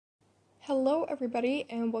Hello, everybody,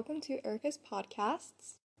 and welcome to Erica's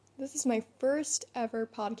Podcasts. This is my first ever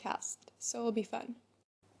podcast, so it'll be fun.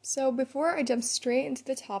 So, before I jump straight into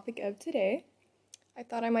the topic of today, I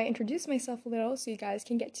thought I might introduce myself a little so you guys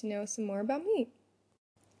can get to know some more about me.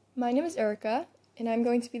 My name is Erica, and I'm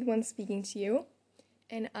going to be the one speaking to you,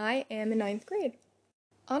 and I am in 9th grade.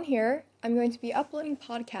 On here, I'm going to be uploading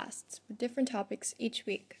podcasts with different topics each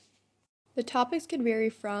week. The topics could vary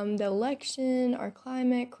from the election, our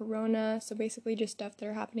climate, corona, so basically just stuff that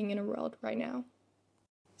are happening in our world right now.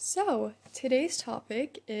 So, today's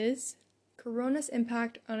topic is corona's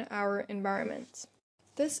impact on our environment.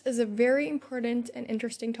 This is a very important and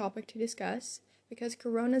interesting topic to discuss because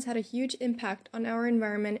corona's had a huge impact on our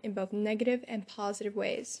environment in both negative and positive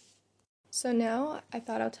ways. So now, I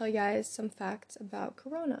thought I'll tell you guys some facts about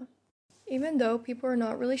corona. Even though people are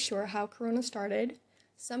not really sure how corona started,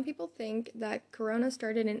 some people think that corona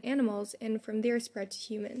started in animals and from there spread to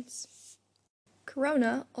humans.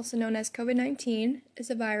 Corona, also known as COVID-19,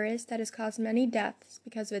 is a virus that has caused many deaths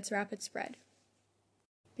because of its rapid spread.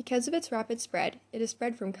 Because of its rapid spread, it has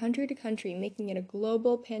spread from country to country, making it a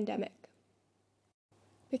global pandemic.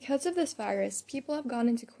 Because of this virus, people have gone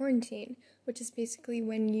into quarantine, which is basically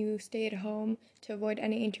when you stay at home to avoid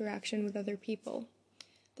any interaction with other people.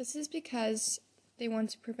 This is because they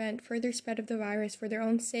want to prevent further spread of the virus for their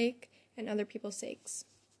own sake and other people's sakes.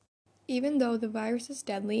 Even though the virus is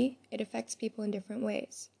deadly, it affects people in different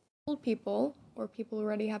ways. Old people, or people who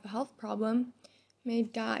already have a health problem, may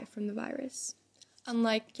die from the virus.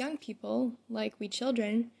 Unlike young people, like we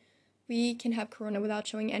children, we can have corona without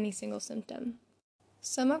showing any single symptom.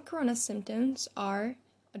 Some of corona's symptoms are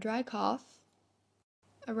a dry cough,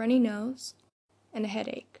 a runny nose, and a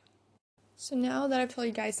headache. So now that I've told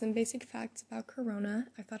you guys some basic facts about corona,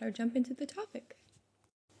 I thought I'd jump into the topic.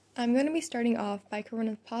 I'm going to be starting off by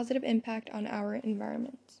corona's positive impact on our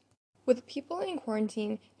environment. With people in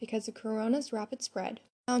quarantine because of corona's rapid spread,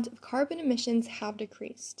 the amount of carbon emissions have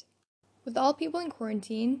decreased. With all people in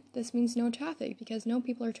quarantine, this means no traffic because no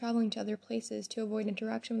people are traveling to other places to avoid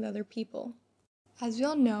interaction with other people. As we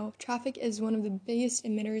all know, traffic is one of the biggest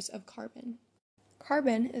emitters of carbon.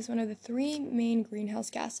 Carbon is one of the three main greenhouse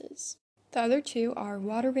gases. The other two are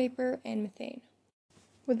water vapor and methane.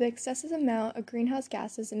 With the excessive amount of greenhouse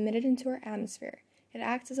gases emitted into our atmosphere, it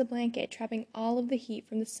acts as a blanket trapping all of the heat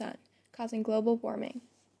from the sun, causing global warming.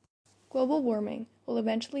 Global warming will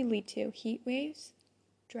eventually lead to heat waves,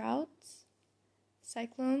 droughts,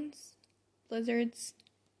 cyclones, blizzards,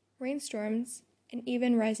 rainstorms, and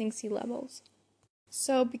even rising sea levels.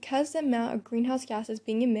 So because the amount of greenhouse gases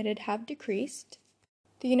being emitted have decreased,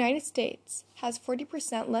 the United States has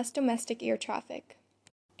 40% less domestic air traffic,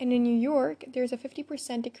 and in New York, there's a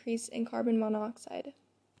 50% decrease in carbon monoxide.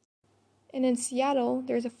 And in Seattle,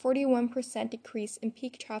 there's a 41% decrease in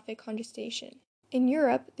peak traffic congestion. In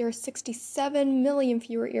Europe, there are 67 million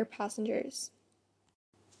fewer air passengers.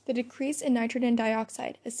 The decrease in nitrogen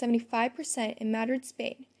dioxide is 75% in Madrid,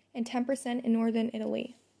 Spain, and 10% in northern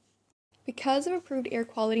Italy. Because of improved air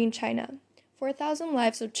quality in China, 4,000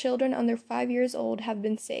 lives of children under 5 years old have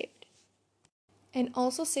been saved, and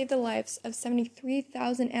also saved the lives of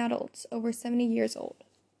 73,000 adults over 70 years old.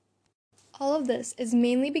 All of this is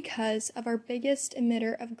mainly because of our biggest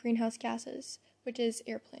emitter of greenhouse gases, which is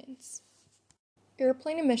airplanes.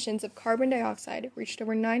 Airplane emissions of carbon dioxide reached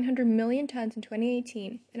over 900 million tons in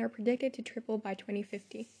 2018 and are predicted to triple by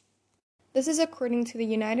 2050. This is according to the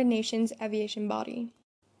United Nations aviation body.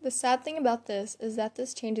 The sad thing about this is that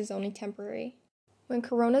this change is only temporary. When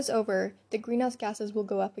corona's over, the greenhouse gases will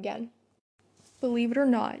go up again. Believe it or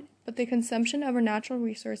not, but the consumption of our natural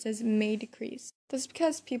resources may decrease. This is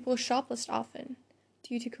because people shoplift often,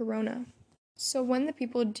 due to corona. So when the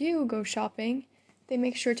people do go shopping, they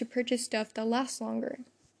make sure to purchase stuff that lasts longer.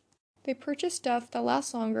 They purchase stuff that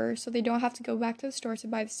lasts longer so they don't have to go back to the store to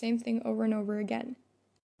buy the same thing over and over again.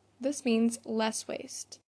 This means less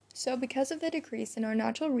waste. So because of the decrease in our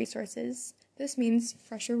natural resources, this means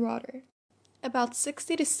fresher water. About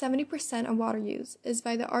 60 to 70% of water use is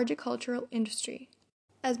by the agricultural industry.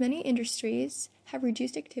 As many industries have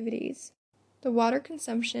reduced activities, the water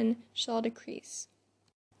consumption shall decrease.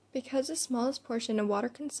 Because the smallest portion of water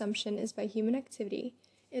consumption is by human activity,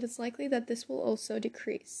 it is likely that this will also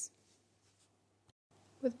decrease.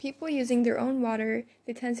 With people using their own water,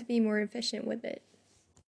 they tend to be more efficient with it.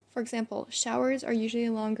 For example, showers are usually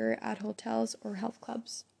longer at hotels or health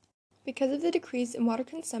clubs. Because of the decrease in water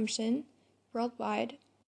consumption worldwide,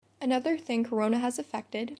 another thing corona has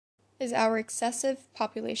affected is our excessive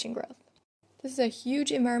population growth. This is a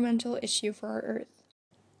huge environmental issue for our Earth.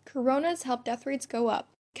 Corona has helped death rates go up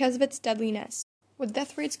because of its deadliness. With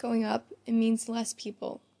death rates going up, it means less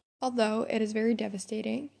people. Although it is very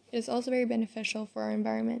devastating, it is also very beneficial for our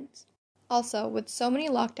environment. Also, with so many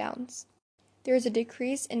lockdowns, there is a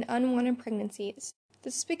decrease in unwanted pregnancies.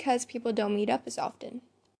 This is because people don't meet up as often.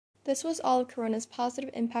 This was all of Corona's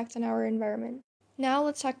positive impact on our environment. Now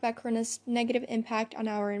let's talk about Corona's negative impact on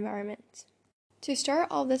our environment. To start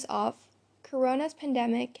all this off, Corona's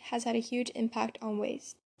pandemic has had a huge impact on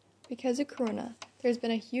waste. Because of Corona, there's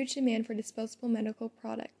been a huge demand for disposable medical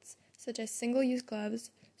products, such as single-use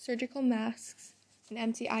gloves, surgical masks, and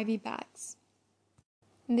empty IV bags.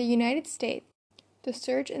 In the United States, the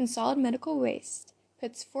surge in solid medical waste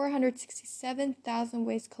puts 467,000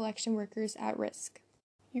 waste collection workers at risk.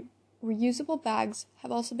 Reusable bags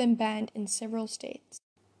have also been banned in several states,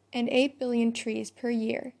 and 8 billion trees per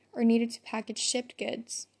year are needed to package shipped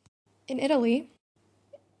goods. In Italy,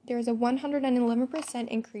 there is a 111%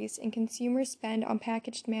 increase in consumer spend on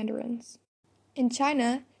packaged mandarins. In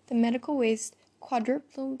China, the medical waste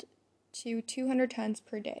quadrupled to 200 tons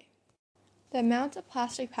per day. The amount of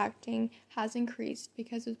plastic packaging has increased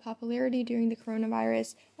because of the popularity during the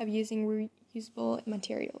coronavirus of using reusable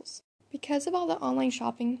materials. Because of all the online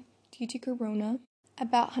shopping due to Corona,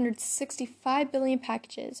 about 165 billion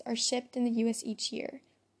packages are shipped in the US each year.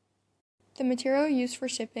 The material used for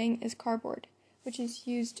shipping is cardboard, which is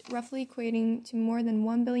used roughly equating to more than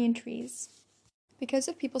 1 billion trees. Because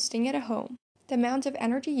of people staying at home, the amount of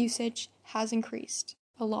energy usage has increased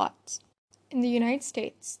a lot. In the United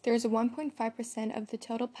States, there is a 1.5% of the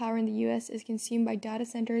total power in the US is consumed by data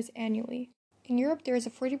centers annually. In Europe, there is a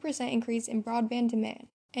 40% increase in broadband demand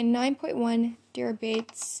and 9.1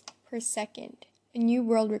 terabits per second, a new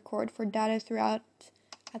world record for data throughout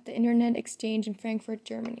at the Internet Exchange in Frankfurt,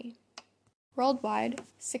 Germany. Worldwide,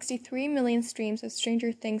 63 million streams of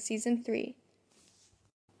Stranger Things Season 3.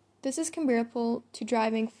 This is comparable to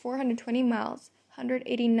driving 420 miles,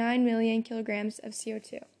 189 million kilograms of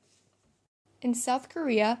CO2. In South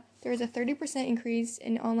Korea, there is a 30% increase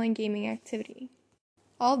in online gaming activity.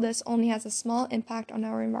 All this only has a small impact on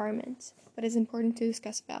our environment, but is important to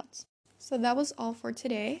discuss about. So that was all for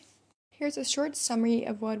today. Here's a short summary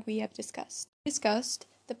of what we have discussed. We discussed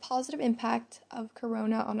the positive impact of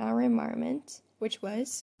Corona on our environment, which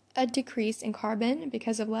was a decrease in carbon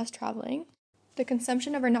because of less traveling, the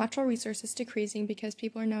consumption of our natural resources decreasing because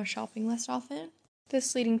people are now shopping less often,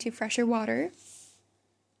 this leading to fresher water,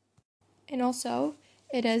 and also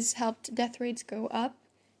it has helped death rates go up,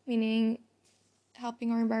 meaning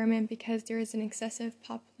helping our environment because there is an excessive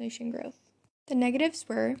population growth. The negatives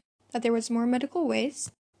were that there was more medical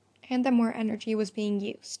waste and that more energy was being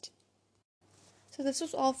used. So this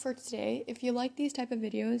was all for today. If you like these type of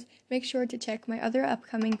videos, make sure to check my other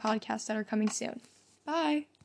upcoming podcasts that are coming soon. Bye!